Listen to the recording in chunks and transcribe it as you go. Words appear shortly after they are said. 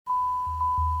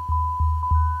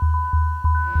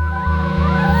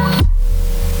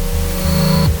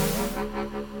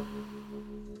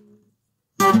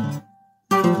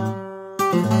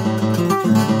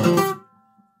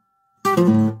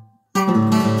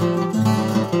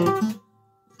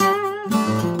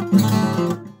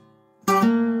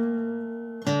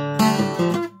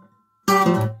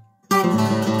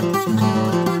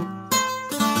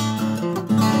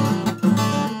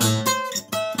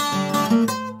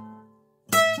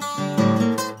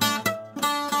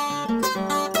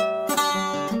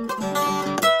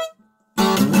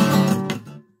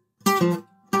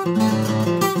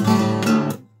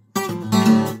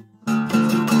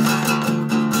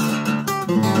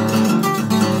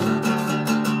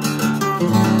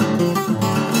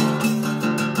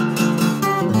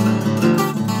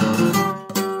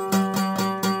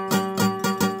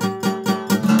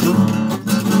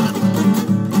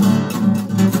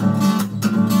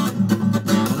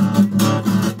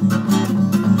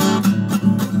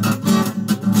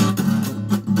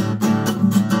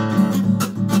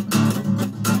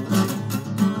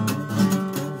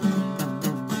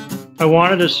I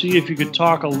wanted to see if you could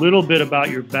talk a little bit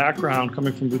about your background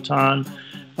coming from Bhutan,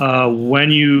 when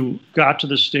you got to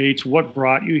the States, what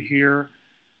brought you here,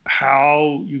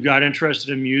 how you got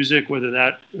interested in music, whether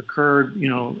that occurred,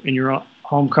 in your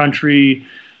home country,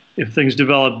 if things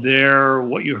developed there,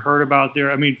 what you heard about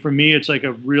there. I mean, for me, it's like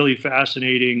a really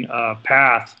fascinating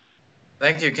path.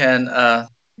 Thank you, Ken.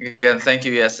 Again, thank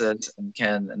you, Yesed and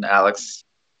Ken and Alex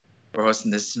for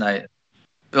hosting this tonight.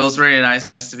 Feels really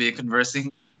nice to be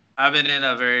conversing. I've been in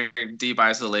a very deep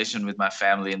isolation with my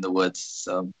family in the woods,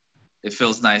 so it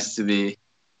feels nice to be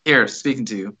here speaking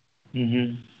to you.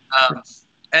 Mm-hmm.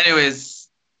 Anyways,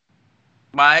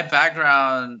 my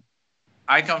background,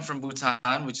 I come from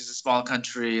Bhutan, which is a small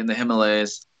country in the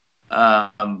Himalayas.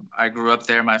 I grew up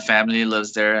there. My family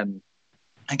lives there, and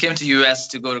I came to U.S.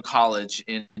 to go to college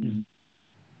in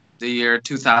the year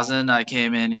 2000. I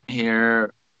came in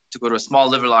here to go to a small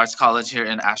liberal arts college here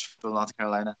in Asheville, North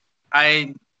Carolina.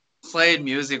 I played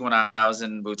music when I was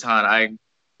in Bhutan. I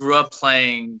grew up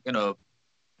playing,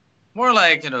 more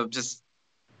like, just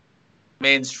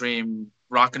mainstream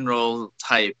rock and roll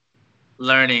type,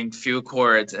 learning few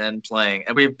chords and playing.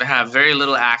 And we have very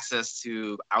little access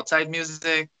to outside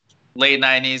music. Late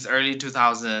 90s, early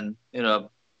 2000,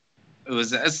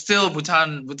 it's still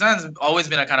Bhutan. Bhutan's always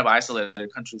been a kind of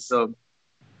isolated country. So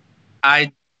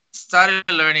I started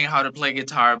learning how to play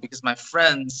guitar because my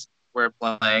friends were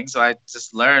playing. So I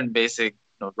just learned basic,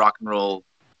 rock and roll,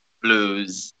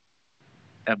 blues,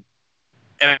 and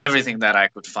everything that I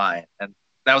could find. And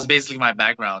that was basically my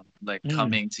background, like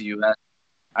coming to US.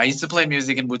 I used to play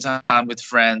music in Bhutan with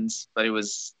friends, but it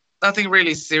was nothing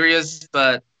really serious.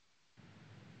 But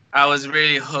I was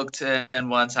really hooked. And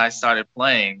once I started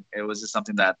playing, it was just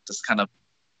something that just kind of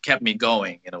kept me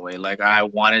going in a way. Like I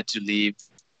wanted to leave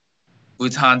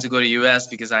Bhutan to go to US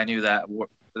because I knew that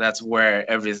that's where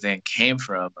everything came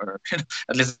from, or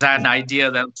at least I had an idea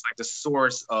that was like the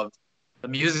source of the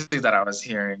music that I was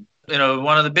hearing.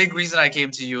 One of the big reasons I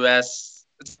came to US,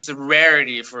 it's a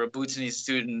rarity for a Bhutanese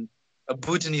student, a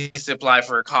Bhutanese to apply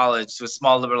for a college, to a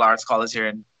small liberal arts college here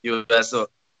in US. So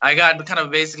I got kind of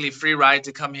basically free ride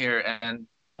to come here and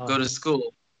go to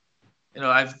school.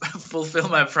 I've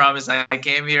fulfilled my promise. I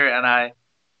came here and I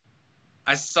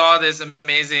saw this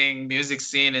amazing music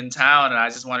scene in town, and I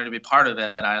just wanted to be part of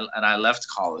it. And I left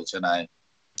college and I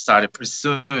started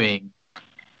pursuing,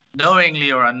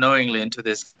 knowingly or unknowingly, into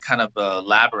this kind of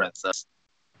labyrinth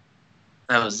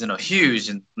that was, huge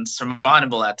and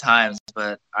insurmountable at times.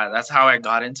 But that's how I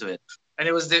got into it. And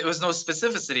it was no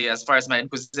specificity as far as my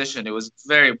inquisition. It was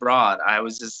very broad. I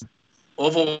was just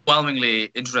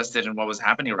overwhelmingly interested in what was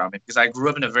happening around me because I grew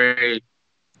up in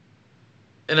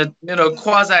a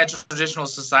quasi-traditional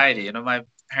society. My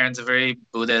parents are very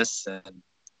Buddhist, and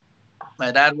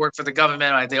my dad worked for the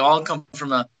government. They all come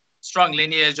from a strong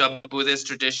lineage of Buddhist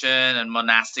tradition and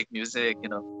monastic music.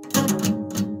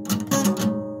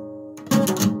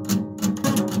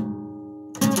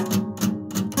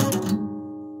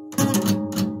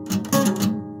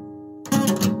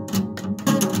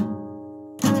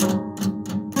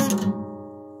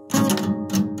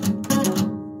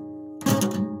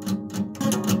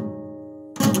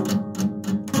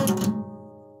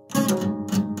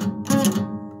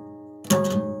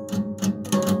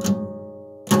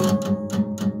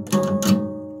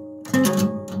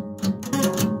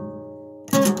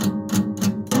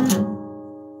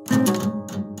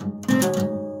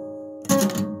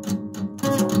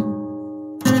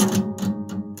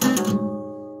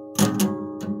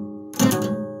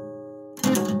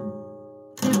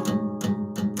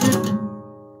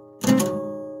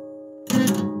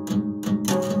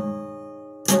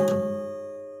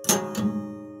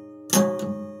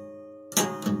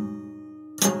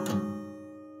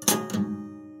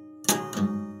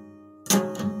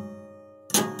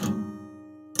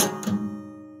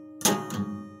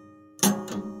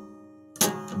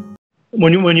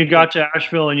 When you got to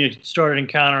Asheville and you started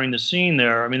encountering the scene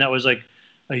there, I mean, that was like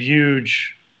a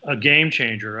huge game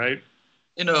changer, right?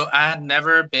 I had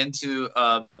never been to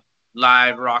a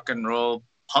live rock and roll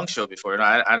punk show before.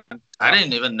 I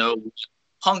didn't even know what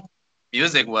punk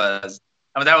music was.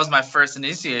 I mean, that was my first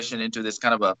initiation into this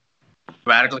kind of a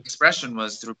radical expression,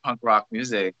 was through punk rock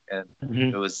music, and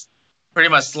it was pretty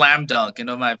much slam dunk.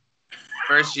 My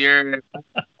first year,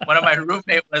 one of my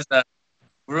roommate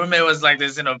was like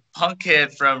this, punk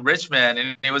kid from Richmond,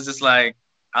 and he was just like,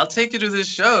 "I'll take you to these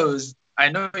shows. I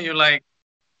know you like,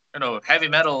 heavy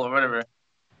metal or whatever."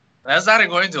 And I started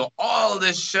going to all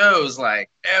these shows like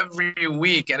every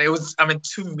week, and it was, I mean,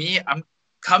 to me, I'm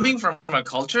coming from a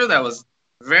culture that was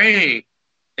very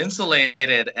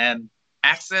insulated, and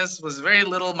access was very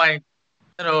little.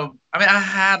 I mean, I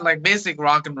had like basic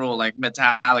rock and roll, like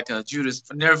Metallica, Judas,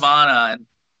 Nirvana,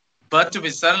 but to be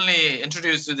suddenly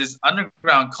introduced to this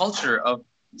underground culture of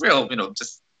real,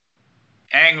 just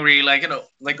angry, like,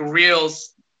 like a real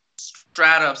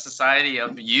strata of society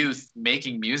of youth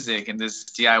making music in this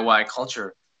DIY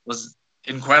culture was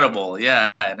incredible.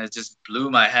 Yeah. And it just blew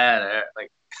my head.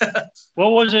 Like, What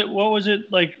was it? What was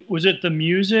it like? Was it the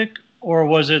music, or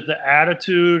was it the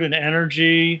attitude and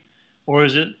energy, or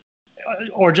is it,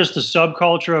 or just the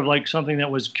subculture of like something that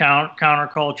was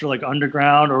counterculture, like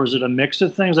underground, or was it a mix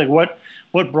of things? Like what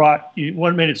brought you?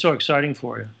 What made it so exciting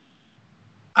for you?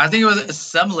 I think it was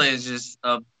assemblages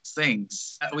of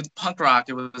things. With punk rock,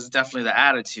 it was definitely the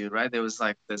attitude, right? There was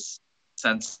like this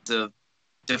sense of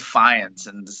defiance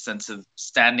and the sense of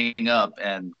standing up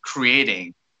and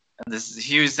creating, and this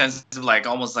huge sense of like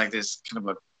almost like this kind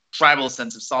of a tribal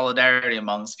sense of solidarity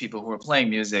amongst people who were playing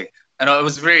music. And it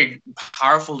was very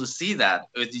powerful to see that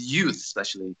with youth,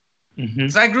 especially.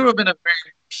 Because I grew up in a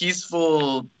very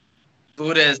peaceful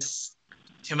Buddhist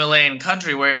Himalayan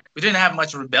country where we didn't have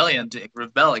much rebellion to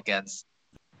rebel against.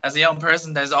 As a young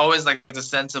person, there's always like the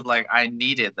sense of like I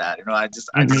needed that. I just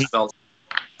felt.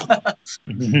 But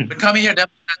coming here, the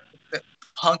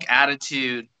punk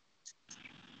attitude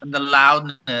and the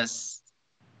loudness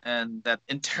and that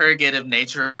interrogative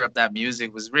nature of that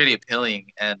music was really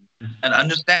appealing, and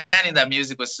understanding that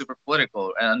music was super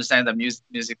political, and understanding that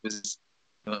music was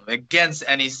against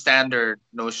any standard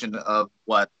notion of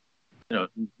what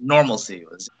normalcy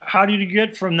was. How did you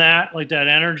get from that, like that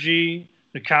energy,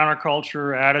 the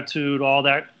counterculture attitude, all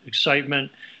that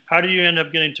excitement? How do you end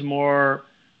up getting to more,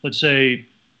 let's say,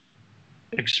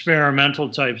 experimental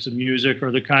types of music, or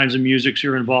the kinds of musics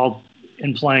you're involved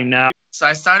in playing now? So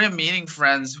I started meeting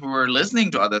friends who were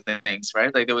listening to other things,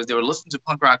 right? Like they were listening to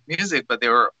punk rock music, but they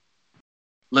were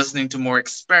listening to more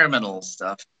experimental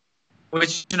stuff,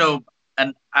 which,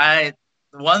 and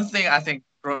one thing I think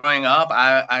growing up,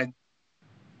 I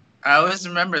always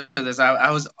remember this. I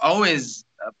was always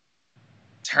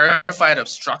terrified of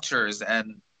structures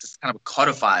and just kind of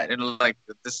codified, like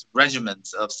this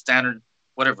regiments of standard,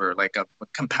 whatever, like a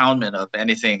compoundment of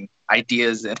anything,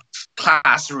 ideas in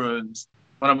classrooms.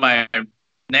 One of my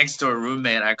next door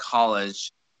roommate at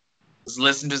college was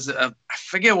listening to, I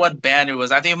forget what band it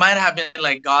was. I think it might have been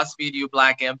like Godspeed You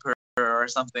Black Emperor or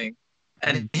something.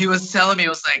 And he was telling me, it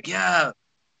was like, yeah,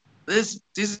 these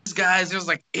guys, there's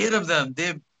like 8 of them.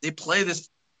 They play this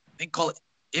thing called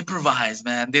improvise,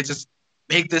 man. They just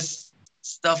make this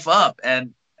stuff up,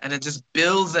 and it just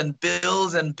builds and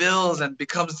builds and builds and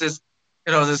becomes this,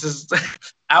 this is,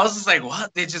 I was just like,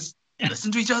 what? They just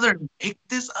listen to each other and make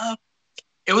this up?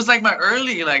 It was like my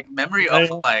early like memory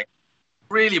of like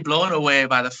really blown away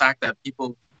by the fact that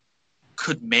people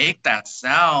could make that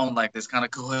sound like this kind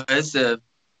of cohesive,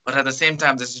 but at the same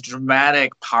time this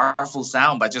dramatic, powerful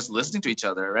sound by just listening to each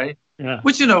other, right? Yeah.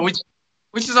 Which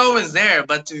which is always there,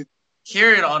 but to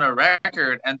hear it on a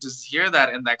record and to hear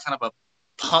that in that kind of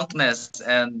a punkness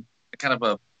and kind of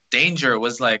a danger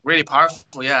was like really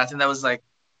powerful. Yeah, I think that was like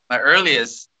my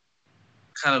earliest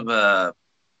kind of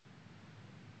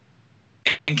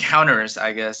encounters,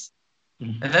 I guess.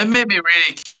 And that made me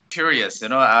really curious.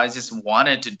 I just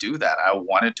wanted to do that. I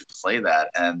wanted to play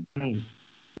that, and it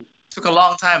took a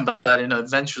long time, but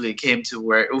eventually came to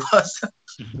where it was.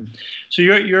 So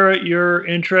your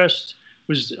interest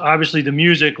was obviously the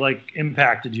music, like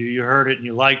impacted you. You heard it and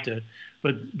you liked it,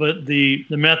 but the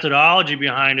methodology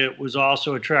behind it was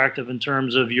also attractive in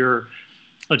terms of your,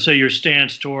 let's say, your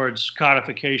stance towards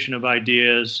codification of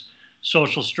ideas,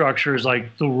 social structures,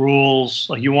 like the rules.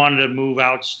 Like you wanted to move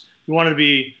out, you wanted to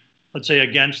be, let's say,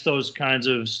 against those kinds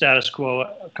of status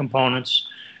quo components.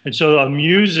 And so a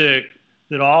music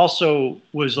that also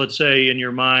was, let's say, in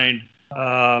your mind,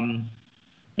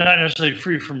 not necessarily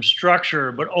free from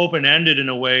structure, but open-ended in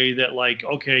a way that, like,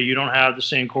 okay, you don't have the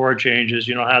same chord changes,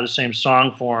 you don't have the same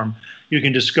song form. You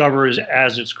can discover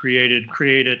as it's create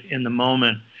it in the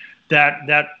moment.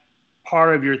 That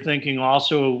part of your thinking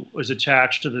also was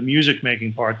attached to the music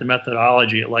making part, the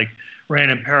methodology. It like ran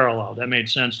in parallel. That made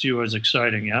sense to you. It was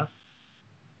exciting, yeah?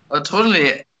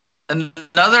 Totally.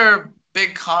 Another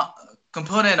big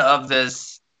component of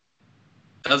this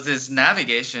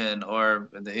navigation, or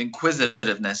the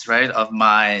inquisitiveness, right, of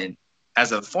mine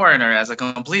as a foreigner, as a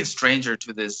complete stranger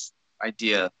to this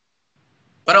idea.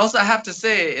 But also I have to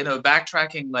say,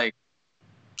 backtracking, like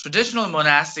traditional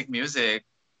monastic music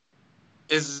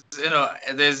is,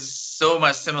 there's so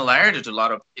much similarity to a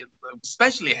lot of,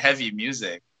 especially heavy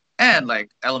music and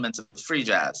like elements of free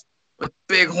jazz with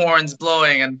big horns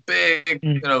blowing and big,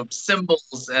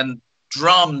 cymbals and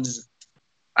drums.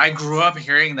 I grew up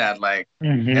hearing that like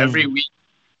every week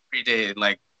every day,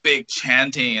 like big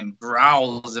chanting and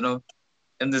growls,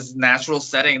 in this natural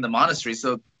setting in the monastery.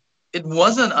 So it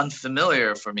wasn't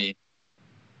unfamiliar for me,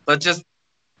 but just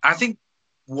I think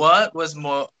what was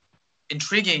more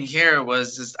intriguing here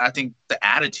was just I think the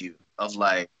attitude of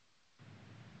like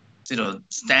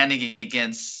standing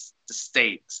against the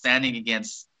state, standing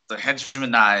against the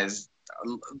hegemonized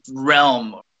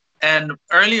realm. And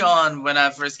early on, when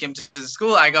I first came to the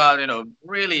school, I got,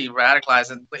 really radicalized.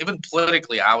 And even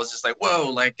politically, I was just like, whoa,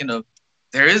 like,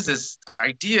 there is this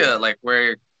idea like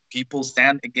where people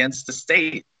stand against the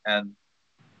state and,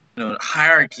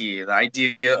 hierarchy, the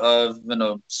idea of,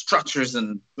 structures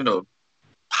and,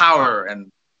 power.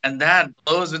 And that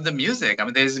goes with the music. I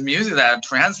mean, there's music that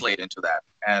translate into that.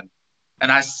 And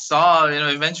I saw,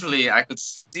 eventually I could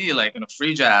see like,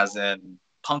 free jazz and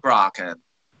punk rock and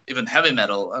even heavy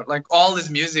metal, like all this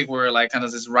music were like kind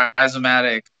of this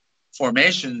rhizomatic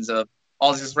formations of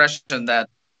all this expression that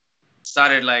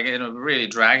started like, really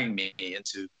dragging me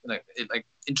into like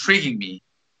intriguing me.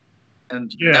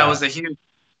 And that was a huge,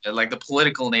 like the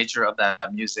political nature of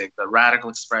that music, the radical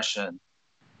expression,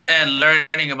 and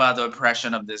learning about the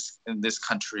oppression of this in this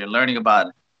country and learning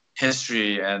about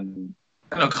history and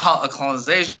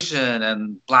colonization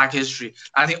and Black history.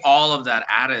 I think all of that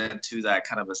added to that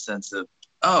kind of a sense of,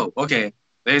 oh, okay,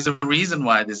 there's a reason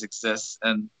why this exists,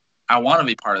 and I want to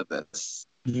be part of this.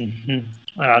 Mm-hmm.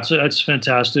 That's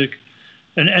fantastic,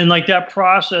 and like that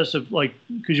process of like,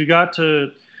 because you got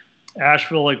to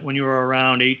Asheville like when you were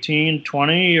around 18,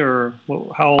 20, or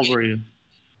how old were you?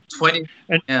 20.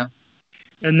 Yeah.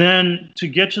 And then to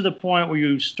get to the point where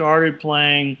you started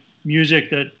playing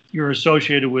music that you're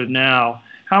associated with now,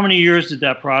 how many years did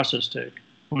that process take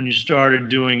when you started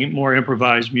doing more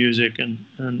improvised music and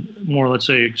more, let's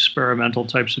say, experimental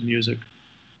types of music?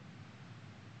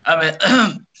 I mean,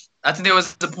 I think there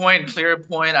was a clear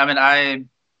point. I mean,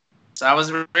 I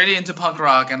was really into punk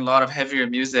rock and a lot of heavier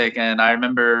music. And I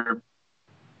remember,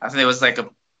 I think it was like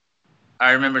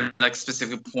I remember like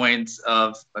specific points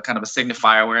of a kind of a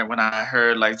signifier where when I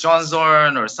heard like John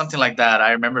Zorn or something like that,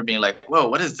 I remember being like, whoa,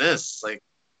 what is this? Like,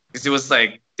 because it was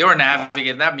like, they were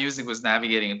navigating, that music was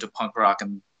navigating into punk rock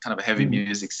and kind of a heavy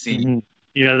music scene. Mm-hmm.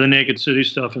 Yeah, the Naked City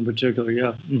stuff in particular,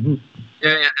 yeah. Mm-hmm.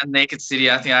 Yeah, and Naked City,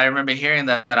 I think I remember hearing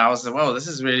that and I was like, whoa, this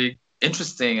is really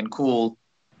interesting and cool.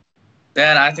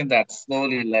 Then I think that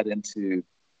slowly led into,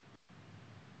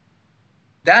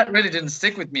 that really didn't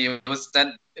stick with me. It was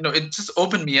then, it just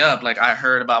opened me up. Like I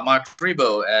heard about Mark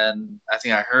Ribot, and I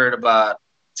think I heard about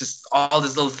just all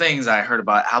these little things. I heard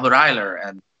about Albert Eiler,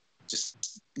 and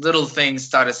just little things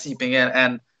started seeping in.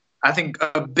 And I think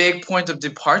a big point of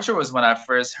departure was when I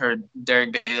first heard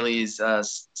Derek Bailey's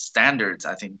Standards.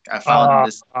 I think I found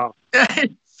this.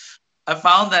 I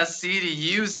found that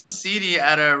used CD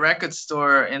at a record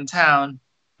store in town.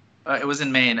 It was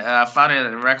in Maine. I found it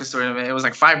at a record store. It was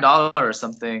like $5 or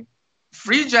something.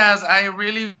 Free jazz, I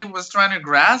really was trying to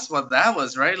grasp what that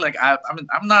was, right? Like I mean,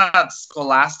 I'm not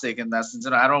scholastic in that sense.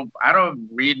 I don't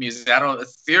read music.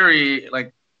 Theory,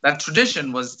 like that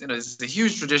tradition was, it's a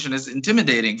huge tradition. It's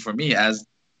intimidating for me as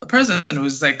a person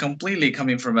who's like completely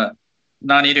coming from a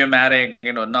non-idiomatic,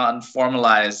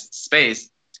 non-formalized space.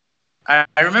 I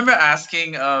remember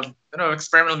asking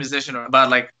experimental musician about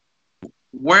like,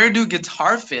 where do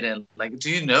guitar fit in? Like, do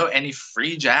you know any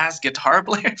free jazz guitar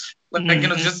players? Like,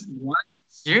 just want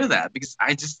to hear that because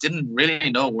I just didn't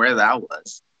really know where that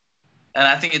was. And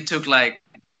I think it took like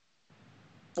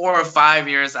 4 or 5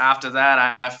 years after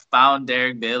that, I found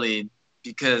Derek Bailey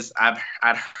because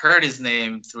I'd heard his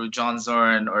name through John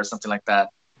Zorn or something like that.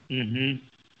 Mm-hmm.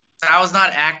 I was not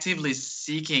actively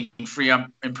seeking free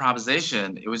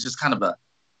improvisation. It was just kind of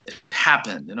it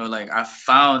happened. Like I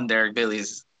found Derek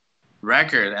Bailey's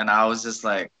record and I was just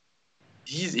like,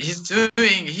 he's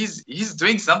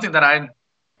doing something that I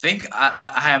think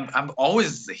I'm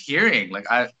always hearing. Like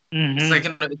it's like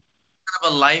it's kind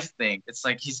of a life thing. It's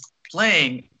like he's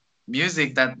playing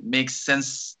music that makes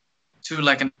sense to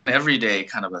like an everyday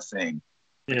kind of a thing.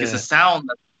 Like it's a sound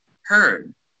that I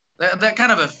heard. That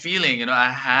kind of a feeling,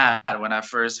 I had when I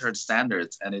first heard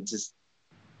Standards, and it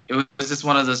was just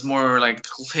one of those more like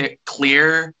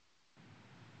clear,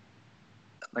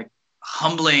 like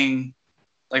humbling,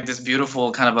 like this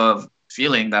beautiful kind of a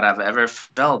feeling that I've ever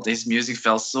felt. This music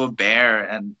felt so bare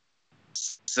and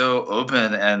so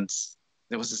open, and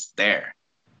it was just there.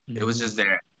 It was just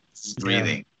there, just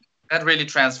breathing. That really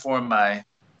transformed my.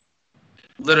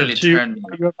 Literally turned me.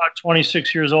 You were about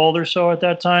 26 years old or so at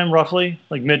that time, roughly,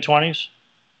 like mid-20s?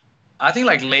 I think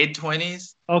like late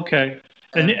 20s. Okay.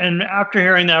 And after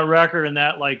hearing that record and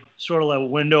that like sort of like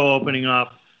window opening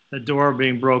up, the door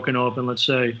being broken open, let's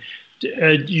say,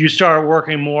 you start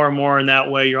working more and more in that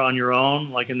way. You're on your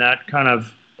own, like in that kind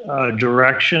of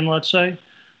direction, let's say.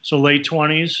 So late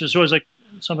 20s. So it was like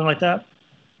something like that.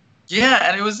 Yeah,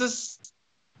 and it was just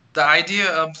the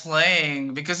idea of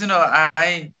playing because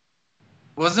I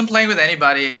wasn't playing with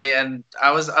anybody, and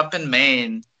I was up in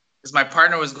Maine because my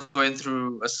partner was going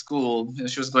through a school.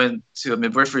 She was going to a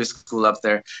midwifery school up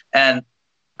there, and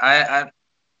I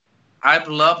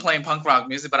love playing punk rock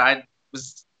music, but I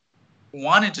was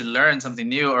wanted to learn something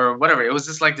new or whatever. It was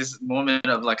just like this moment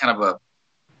of like kind of a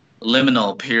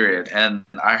liminal period, and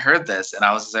I heard this, and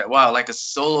I was like, wow, like a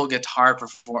solo guitar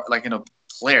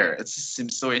player. It just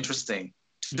seems so interesting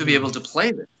to be able to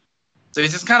play this. So it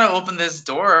just kind of opened this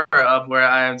door up where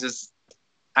I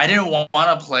didn't want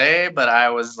to play, but I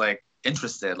was like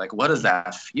interested. Like, what does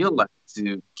that feel like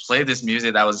to play this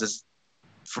music that was just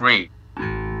free?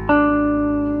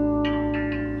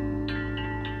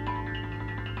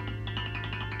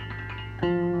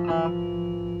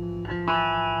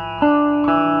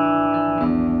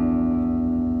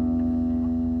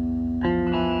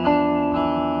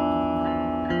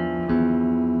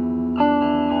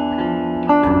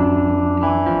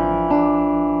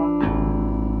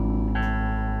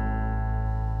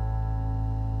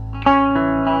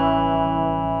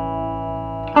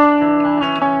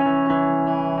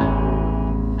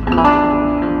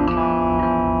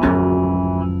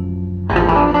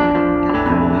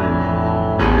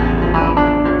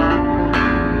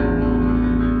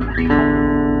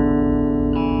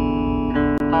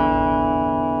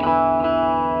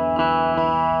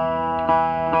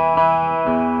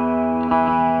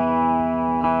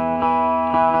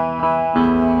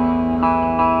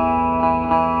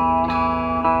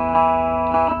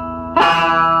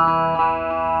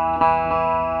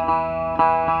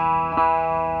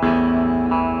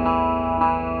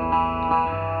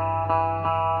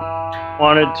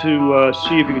 Wanted to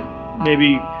see if you could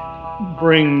maybe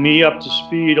bring me up to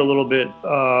speed a little bit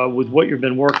with what you've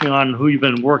been working on and who you've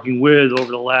been working with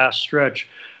over the last stretch.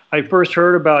 I first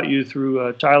heard about you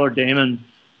through Tyler Damon.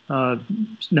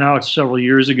 Now it's several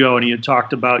years ago, and he had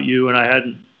talked about you,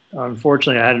 and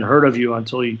unfortunately, I hadn't heard of you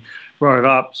until he brought it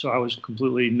up, so I was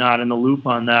completely not in the loop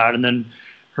on that. And then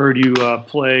heard you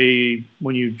play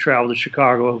when you traveled to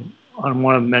Chicago on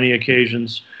one of many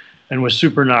occasions, and was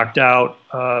super knocked out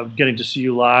getting to see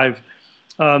you live.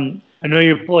 I know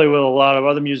you play with a lot of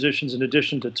other musicians in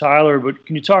addition to Tyler, but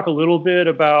can you talk a little bit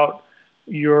about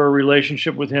your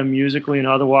relationship with him musically and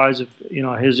otherwise, if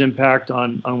his impact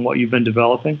on what you've been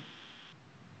developing?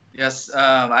 Yes,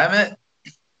 Tyler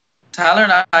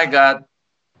and I got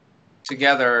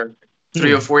together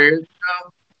 3 or 4 years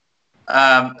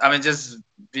ago. Just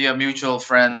via mutual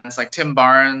friends, like Tim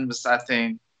Barnes, I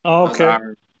think, was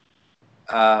our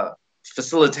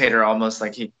facilitator almost.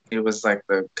 Like he was like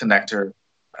the connector.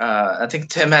 I think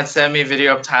Tim had sent me a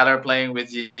video of Tyler playing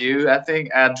with you, I think,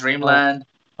 at Dreamland.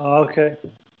 Oh, okay.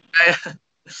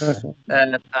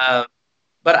 And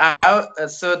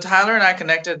so Tyler and I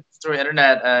connected through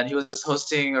internet, and he was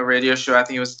hosting a radio show. I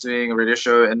think he was doing a radio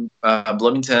show in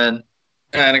Bloomington,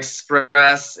 and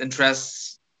expressed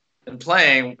interest in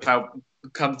playing if I would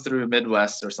come through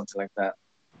Midwest or something like that.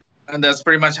 And that's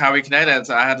pretty much how we connected.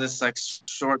 So I had this like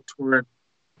short tour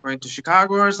going to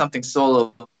Chicago or something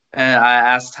solo, and I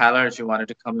asked Tyler if he wanted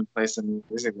to come and play some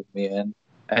music with me, and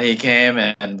he came,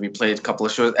 and we played a couple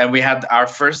of shows, and we had our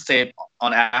first tape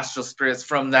on Astral Spirits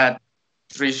from that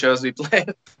 3 shows we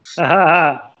played.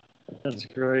 That's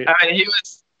great.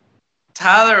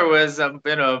 Tyler was,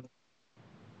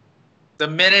 the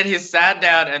minute he sat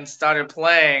down and started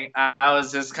playing, I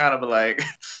was just kind of like,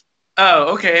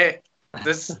 oh, okay,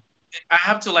 I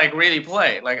have to like really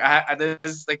play. Like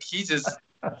he just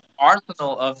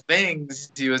arsenal of things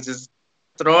he was just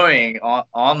throwing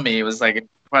on me. It was like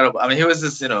incredible. I mean, he was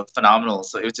just phenomenal.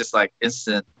 So it was just like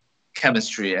instant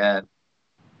chemistry, and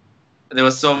there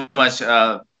was so much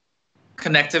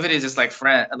connectivity, just like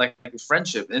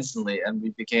friendship instantly, and we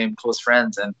became close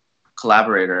friends and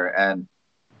collaborator. And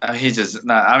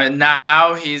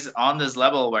now he's on this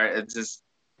level where it's just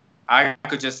I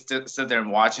could just sit there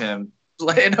and watch him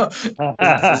play.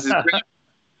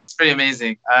 It's pretty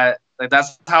amazing.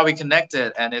 That's how we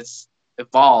connected, and it's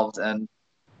evolved. And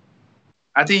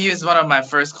I think he was one of my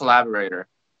first collaborator.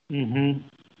 Mm-hmm.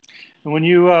 And when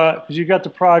you, because you got the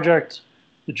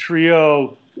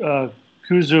trio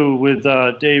Kuzu with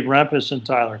Dave Rempis and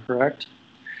Tyler, correct?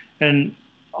 And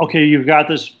okay, you've got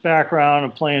this background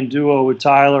of playing duo with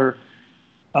Tyler.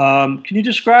 Can you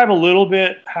describe a little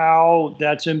bit how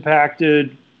that's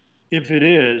impacted, if it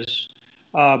is,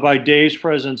 by Dave's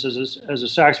presence as a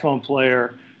saxophone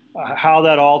player, how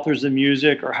that alters the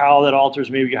music, or how that alters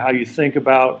maybe how you think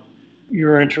about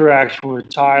your interaction with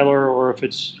Tyler, or if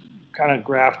it's kind of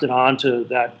grafted onto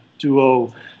that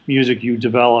duo music you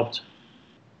developed.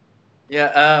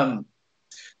 Yeah.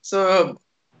 So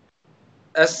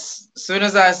as soon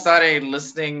as I started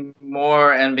listening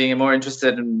more and being more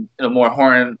interested in more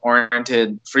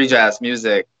horn-oriented free jazz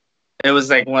music, it was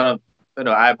like one of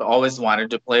I've always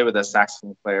wanted to play with a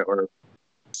saxophone player or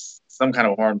some kind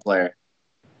of horn player.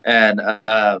 And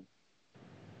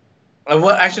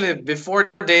actually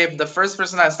before Dave, the first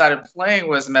person I started playing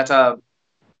was Meta.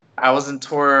 I was in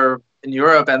tour in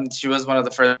Europe, and she was one of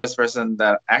the first person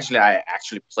that I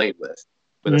actually played with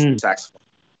a saxophone.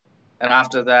 And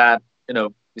after that,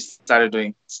 we started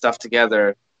doing stuff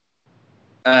together.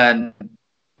 And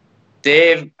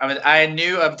Dave, I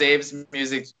knew of Dave's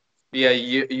music via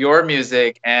your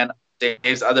music and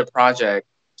Dave's other project.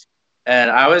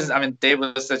 And Dave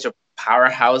was such a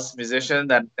powerhouse musician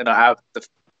that, the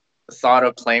thought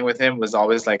of playing with him was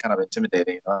always like kind of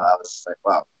intimidating. I was like,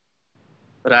 wow.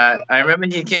 But I remember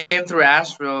he came through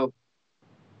Asheville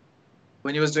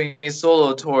when he was doing his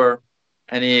solo tour,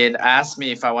 and he had asked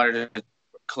me if I wanted to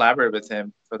collaborate with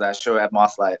him for that show at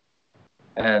Mothlight.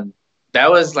 And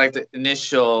that was like the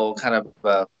initial kind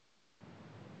of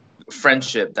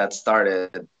friendship that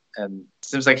started. And it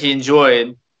seems like he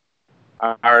enjoyed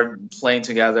our playing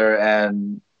together.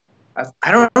 And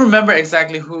I don't remember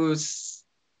exactly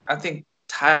I think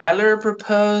Tyler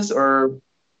proposed, or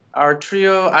our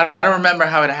trio. I don't remember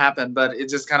how it happened, but it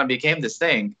just kind of became this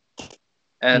thing.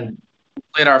 And we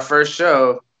played our first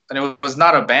show, and it was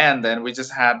not a band then. We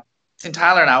just had, I think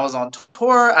Tyler and I was on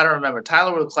tour. I don't remember.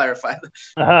 Tyler will clarify.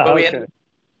 But we had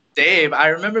Dave. I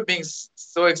remember being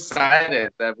so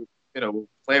excited that we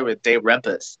play with Dave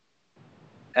Rempus.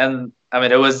 And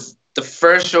it was the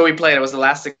first show we played. It was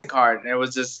Elastic Heart, and it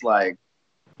was just like,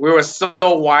 we were so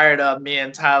wired up, me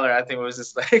and Tyler. I think it was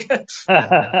just like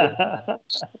so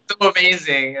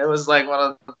amazing. It was like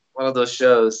one of those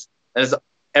shows. And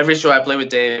every show I play with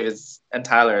Dave and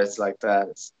Tyler, it's like that.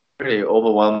 It's pretty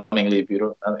overwhelmingly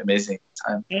beautiful, amazing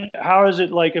time. How is it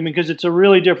like? Because it's a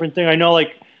really different thing. I know,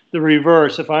 like the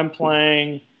reverse. If I'm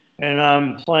playing and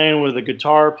I'm playing with a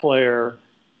guitar player,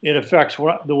 it affects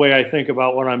the way I think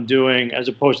about what I'm doing, as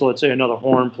opposed to, let's say, another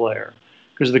horn player,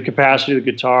 because of the capacity of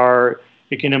the guitar.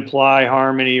 It can imply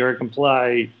harmony, or it can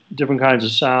imply different kinds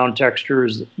of sound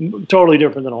textures, totally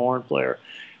different than a horn player.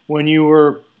 When you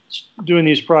were doing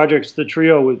these projects, the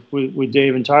trio with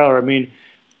Dave and Tyler,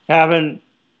 having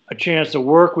a chance to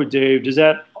work with Dave, does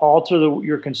that alter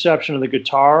your conception of the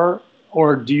guitar,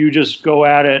 or do you just go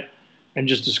at it and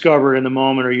just discover it in the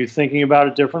moment? Are you thinking about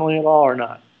it differently at all, or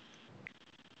not?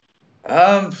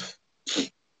 The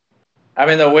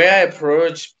way I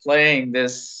approach playing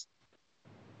this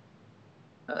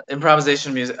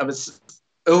improvisation music, it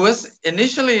was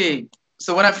initially,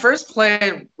 so when I first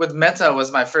played with Meta was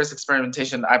my first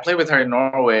experimentation. I played with her in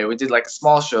Norway. We did like a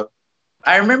small show.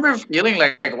 I remember feeling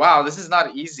like, wow, this is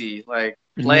not easy. Like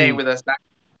playing with a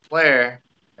saxophone player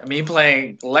and me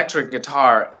playing electric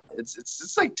guitar.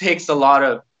 It's like takes a lot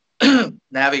of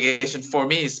navigation for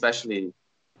me, especially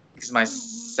because my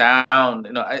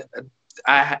sound,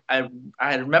 I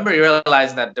remember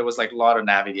realizing that there was like a lot of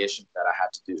navigation that I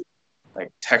had to do, like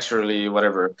texturally,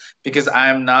 whatever, because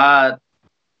I'm not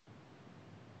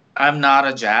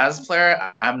a jazz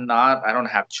player. I don't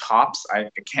have chops. I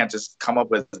can't just come up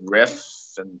with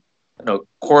riffs and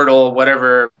chordal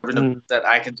whatever that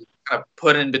I can kind of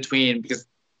put in between. Because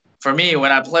for me,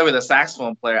 when I play with a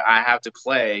saxophone player, I have to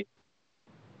play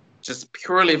just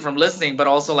purely from listening, but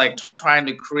also like trying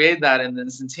to create that and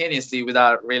instantaneously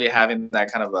without really having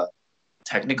that kind of a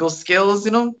technical skills,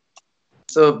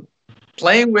 So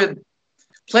playing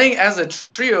as a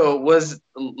trio was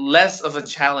less of a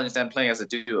challenge than playing as a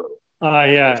duo.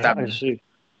 Yeah, I see.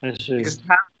 Because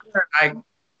Tyler and I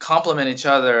complement each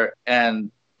other, and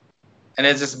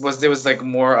there was like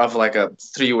more of like a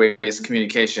three-way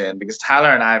communication, because Tyler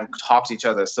and I have talked to each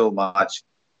other so much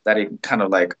that it kind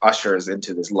of like ushers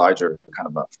into this larger kind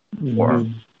of a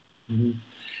form. Mm-hmm.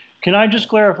 Can I just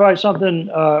clarify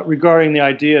something regarding the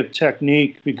idea of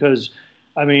technique? Because,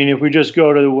 if we just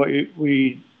go to what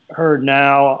we heard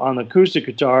now on the acoustic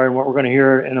guitar and what we're going to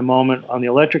hear in a moment on the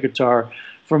electric guitar,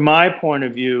 from my point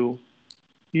of view,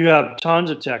 you have tons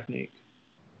of technique.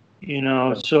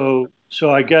 So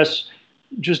I guess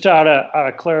just out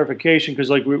of clarification, because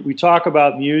like we talk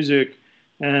about music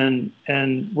and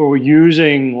where we're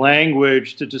using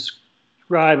language to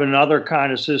describe another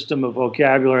kind of system of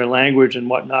vocabulary, language, and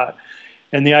whatnot,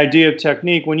 and the idea of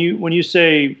technique. When you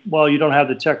say, well, you don't have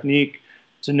the technique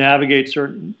to navigate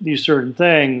these certain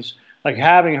things, like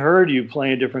having heard you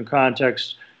play in different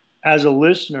contexts as a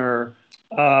listener,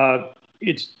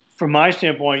 it's from my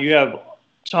standpoint, you have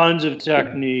tons of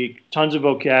technique, tons of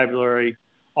vocabulary,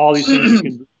 all these things you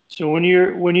can. So when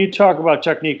you talk about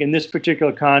technique in this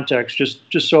particular context,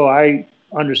 just so I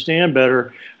understand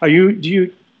better, do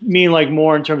you mean like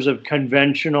more in terms of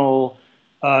conventional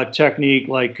technique,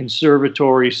 like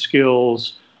conservatory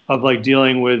skills of like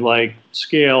dealing with like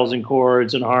scales and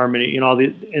chords and harmony, you know,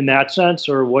 in that sense,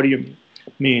 or what do you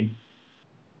mean?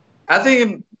 I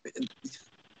think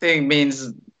it means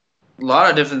a lot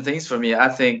of different things for me. I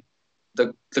think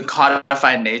the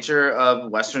codified nature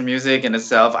of Western music in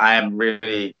itself, I am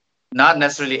really not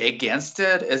necessarily against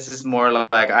it. It's just more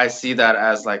like I see that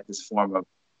as like this form of,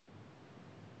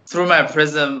 through my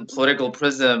prism, political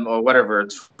prism or whatever,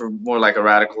 more like a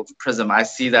radical prism, I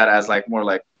see that as like more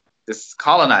like this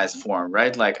colonized form,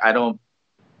 right? Like I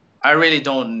really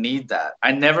don't need that.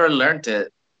 I never learned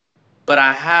it, but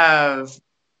I have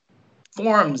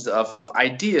forms of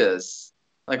ideas,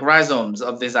 like rhizomes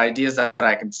of these ideas that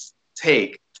I can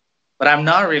take. But I'm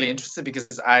not really interested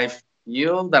because I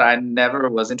feel that I never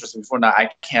was interested before. Now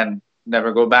I can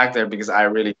never go back there because I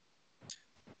really,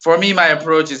 for me, my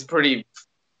approach is pretty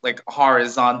like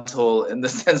horizontal in the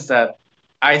sense that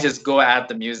I just go at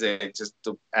the music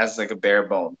as like a bare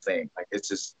bone thing. Like it's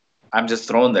just, I'm just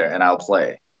thrown there and I'll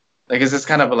play. Like it's just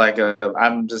kind of like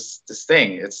I'm just this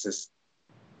thing. It's this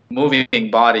moving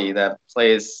body that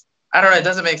plays. I don't know. It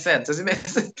doesn't make sense. Does it make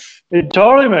sense? It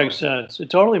totally makes sense.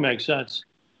 It totally makes sense.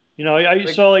 You know,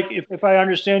 so like if I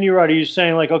understand you right, are you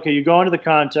saying like, okay, you go into the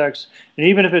context, and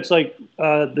even if it's like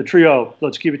the trio,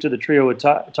 let's keep it to the trio with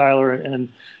Tyler and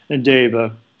Dave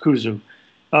Kuzu.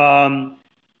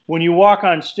 When you walk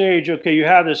on stage, okay, you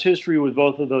have this history with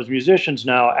both of those musicians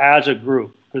now as a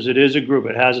group, because it is a group.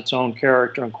 It has its own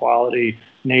character and quality,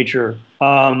 nature.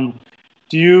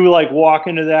 Do you like walk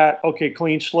into that, okay,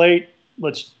 clean slate,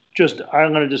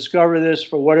 I'm going to discover this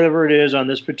for whatever it is on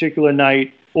this particular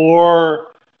night?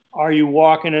 Or are you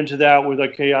walking into that with,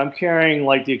 okay, I'm carrying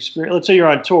like the experience, let's say you're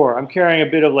on tour, I'm carrying a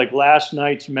bit of like last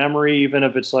night's memory, even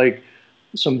if it's like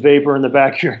some vapor in the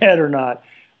back of your head or not.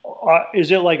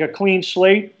 Is it like a clean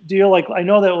slate deal? Like I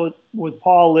know that with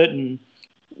Paul Litton,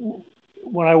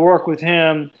 when I work with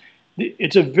him,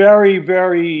 it's a very,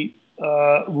 very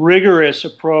rigorous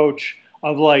approach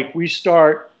of like you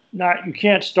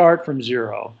can't start from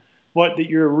zero, but that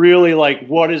you're really like,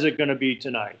 what is it going to be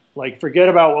tonight? Like forget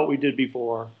about what we did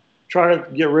before. Try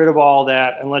to get rid of all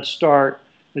that and let's start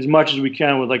as much as we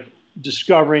can with like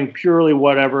discovering purely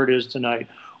whatever it is tonight.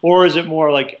 Or is it more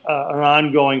like an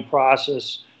ongoing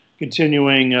process,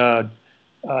 continuing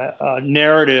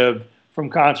narrative from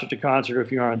concert to concert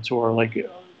if you're on tour? Like,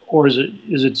 or is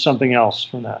it something else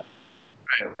from that?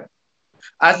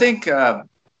 I think the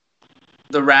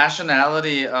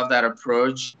rationality of that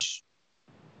approach,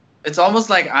 it's almost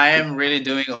like I am really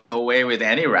doing away with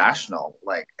any rational.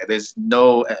 Like there's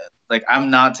no, like I'm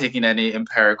not taking any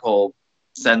empirical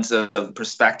sense of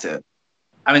perspective.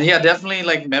 I mean, yeah, definitely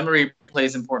like memory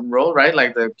plays an important role, right?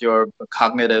 Like your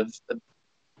cognitive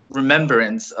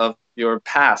remembrance of your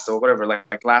past or whatever,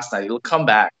 like last night, it'll come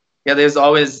back. Yeah, there's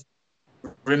always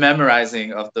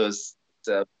rememorizing of those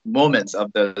moments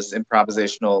of this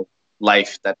improvisational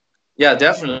life that, yeah,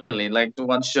 definitely. Like the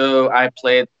one show I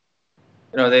played,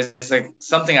 you know, there's like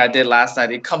something I did last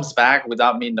night. It comes back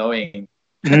without me knowing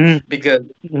because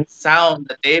sound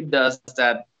that Dave does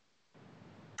that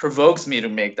provokes me to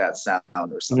make that sound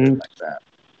or something like that.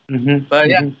 But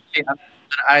yeah,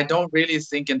 I don't really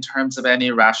think in terms of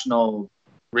any rational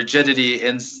rigidity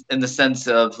in the sense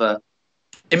of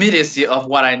immediacy of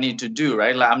what I need to do,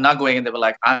 right? Like I'm not going in there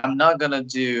like I'm not gonna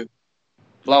do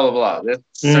blah blah blah. There's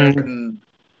certain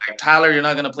like Tyler, you're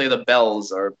not gonna play the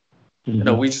bells or you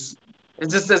know, it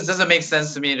doesn't make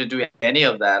sense to me to do any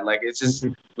of that. Like it's just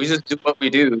we just do what we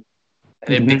do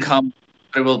and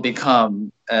it will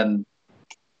become, and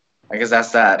I guess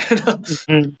that's that.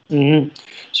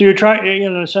 So you're trying,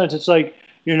 in a sense, it's like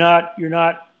you're not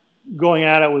going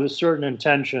at it with a certain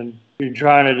intention. You're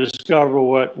trying to discover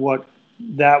what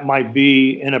that might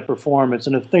be in a performance,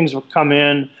 and if things will come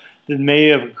in that may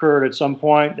have occurred at some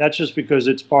point, that's just because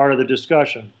it's part of the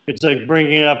discussion. It's like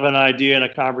bringing up an idea in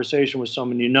a conversation with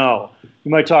someone you know.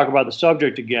 You might talk about the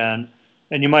subject again,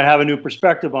 and you might have a new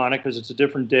perspective on it because it's a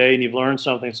different day and you've learned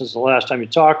something since the last time you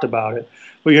talked about it.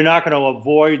 But you're not going to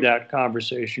avoid that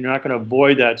conversation. You're not going to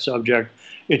avoid that subject.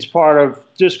 It's part of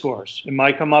discourse. It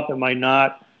might come up, it might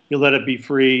not. You let it be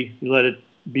free. You let it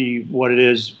be what it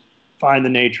is. Find the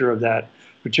nature of that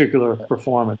particular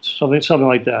performance. Something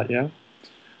like that, yeah?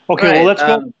 Okay, right, well, let's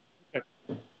go.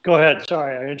 Go ahead.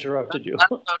 Sorry, I interrupted you.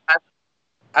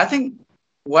 I think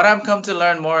what I've come to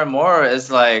learn more and more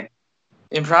is like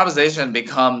improvisation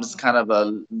becomes kind of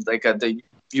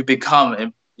you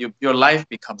become your life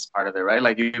becomes part of it, right?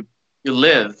 Like you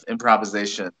live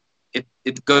improvisation. It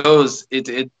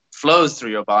flows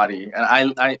through your body,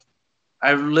 and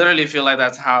I literally feel like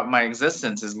that's how my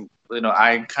existence is. You know,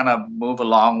 I kind of move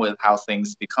along with how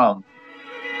things become.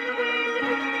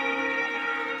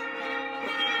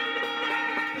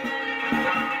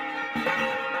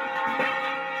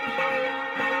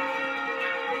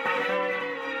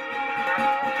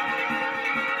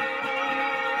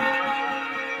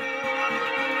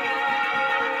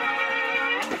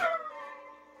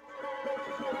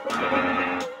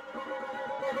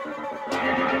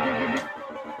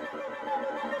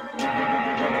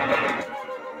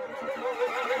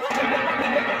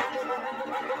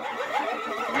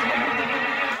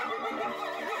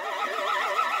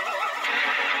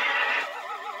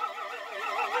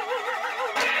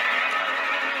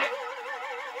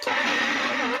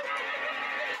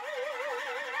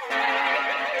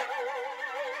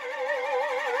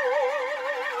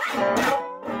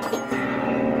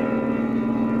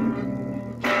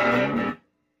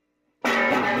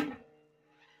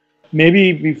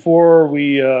 Maybe before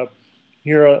we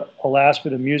hear a last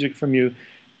bit of music from you,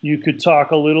 you could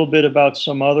talk a little bit about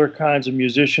some other kinds of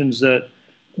musicians that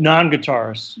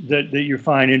non-guitarists that you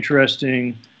find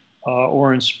interesting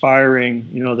or inspiring.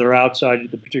 You know, they're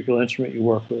outside the particular instrument you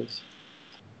work with.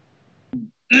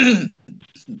 I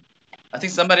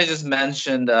think somebody just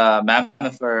mentioned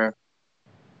Mammoth,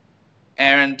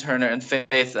 Aaron Turner and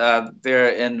Faith. They're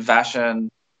in Vashon,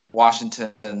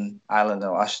 Washington Island,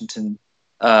 or Washington.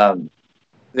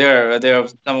 They're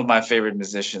some of my favorite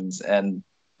musicians, and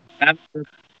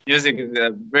music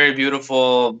is very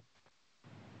beautiful,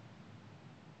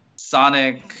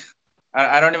 sonic.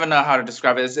 I don't even know how to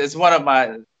describe it. It's one of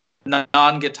my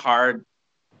non-guitar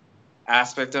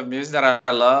aspect of music that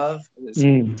I love.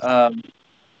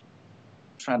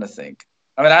 Trying to think.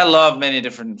 I mean, I love many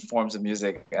different forms of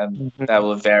music, and that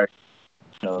will vary.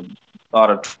 You know, a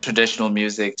lot of traditional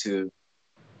music to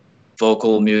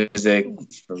vocal music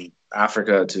from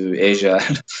Africa to Asia.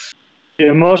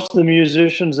 Yeah, most of the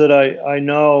musicians that I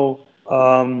know,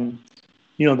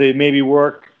 you know, they maybe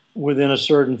work within a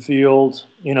certain field,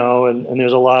 you know, and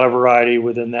there's a lot of variety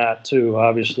within that too.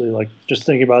 Obviously, like just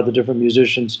thinking about the different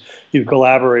musicians you've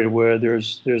collaborated with,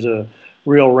 there's a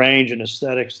real range in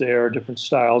aesthetics there, different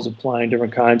styles of playing,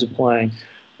 different kinds of playing.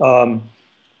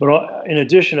 But in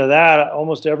addition to that,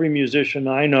 almost every musician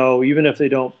I know, even if they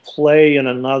don't play in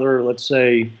another, let's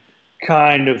say,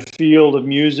 kind of field of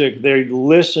music, they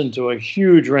listen to a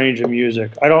huge range of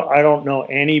music. I don't know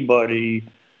anybody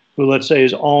who, let's say,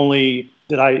 is only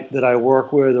that I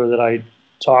work with or that I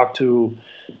talk to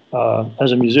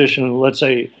as a musician. Let's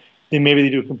say maybe they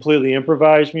do completely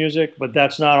improvised music, but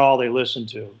that's not all they listen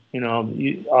to. You know,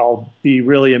 I'll be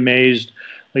really amazed,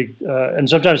 like, and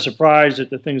sometimes surprised at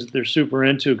the things that they're super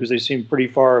into because they seem pretty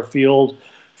far afield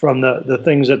from the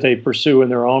things that they pursue in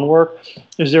their own work.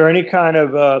 Is there any kind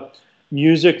of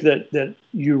music that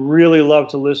you really love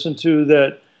to listen to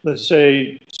that, let's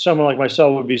say, someone like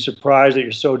myself would be surprised that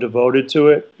you're so devoted to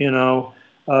it? You know,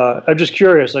 I'm just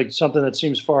curious, like something that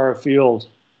seems far afield.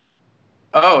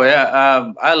 Oh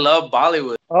yeah, I love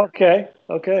Bollywood. Okay.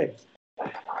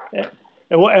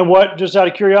 And what? Just out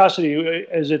of curiosity,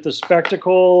 is it the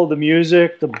spectacle, the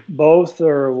music, the both,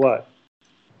 or what?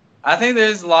 I think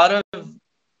there's a lot of,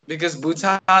 because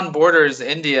Bhutan borders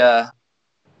India,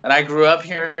 and I grew up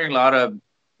hearing a lot of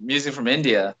music from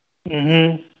India.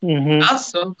 Not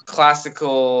so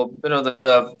classical, you know,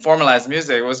 the formalized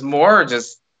music. It was more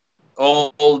just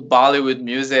old Bollywood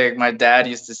music my dad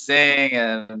used to sing,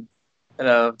 and you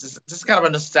know, just kind of a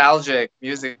nostalgic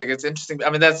music. It's interesting.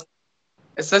 I mean, it's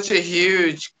such a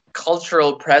huge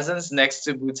cultural presence next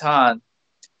to Bhutan.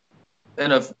 You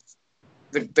know,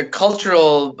 the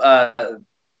cultural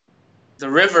the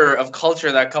river of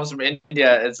culture that comes from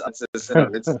India is you know,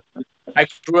 it's I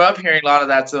grew up hearing a lot of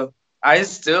that, so I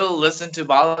still listen to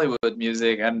Bollywood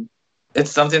music, and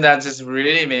it's something that just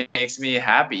really makes me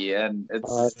happy, and it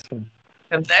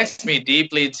connects me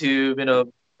deeply to, you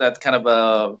know, that kind of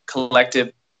a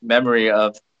collective memory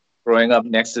of growing up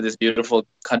next to this beautiful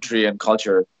country and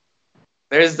culture.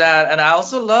 There's that, and I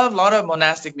also love a lot of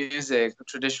monastic music,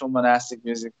 traditional monastic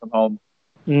music from home.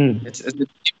 It's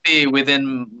deeply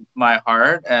within my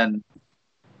heart, and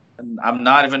I'm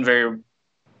not even very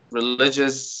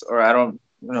religious, or I don't,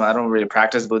 you know, I don't really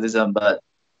practice Buddhism, but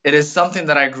it is something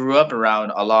that I grew up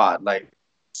around a lot, like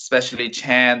especially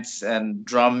chants and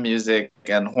drum music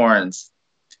and horns.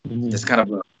 Just kind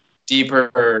of a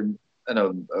deeper, you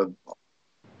know,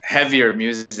 heavier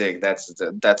music. That's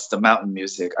the mountain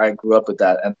music. I grew up with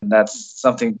that, and that's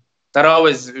something that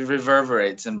always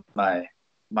reverberates in my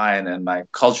mind and my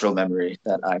cultural memory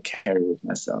that I carry with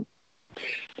myself.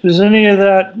 Does any of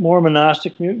that more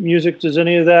monastic music? Does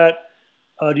any of that?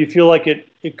 Do you feel like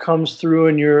it comes through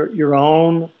in your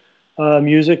own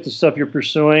music, the stuff you're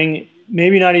pursuing?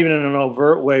 Maybe not even in an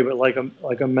overt way, but like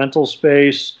a mental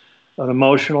space, an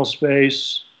emotional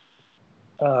space.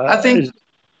 I think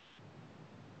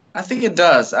I think it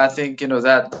does. I think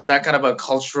that kind of a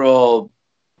cultural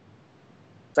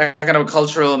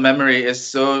memory is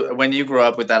so, when you grow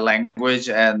up with that language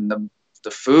and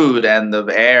the food and the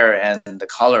air and the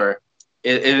color,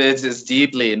 it is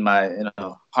deeply in my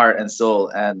heart and soul.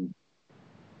 And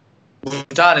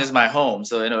Bhutan is my home,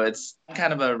 so it's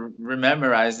kind of a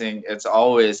rememorizing. It's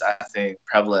always, I think,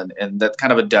 prevalent in that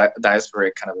kind of a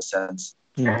diasporic kind of a sense.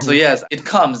 Mm-hmm. So yes, it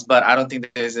comes, but I don't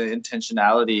think there's an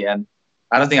intentionality, and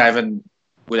I don't think I even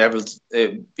would ever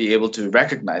be able to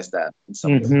recognize that in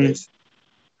some ways.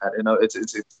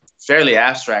 It's fairly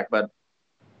abstract, but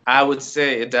I would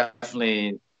say it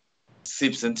definitely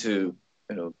seeps into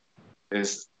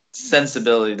this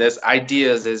sensibility. There's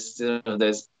ideas.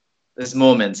 There's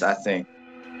moments, I think.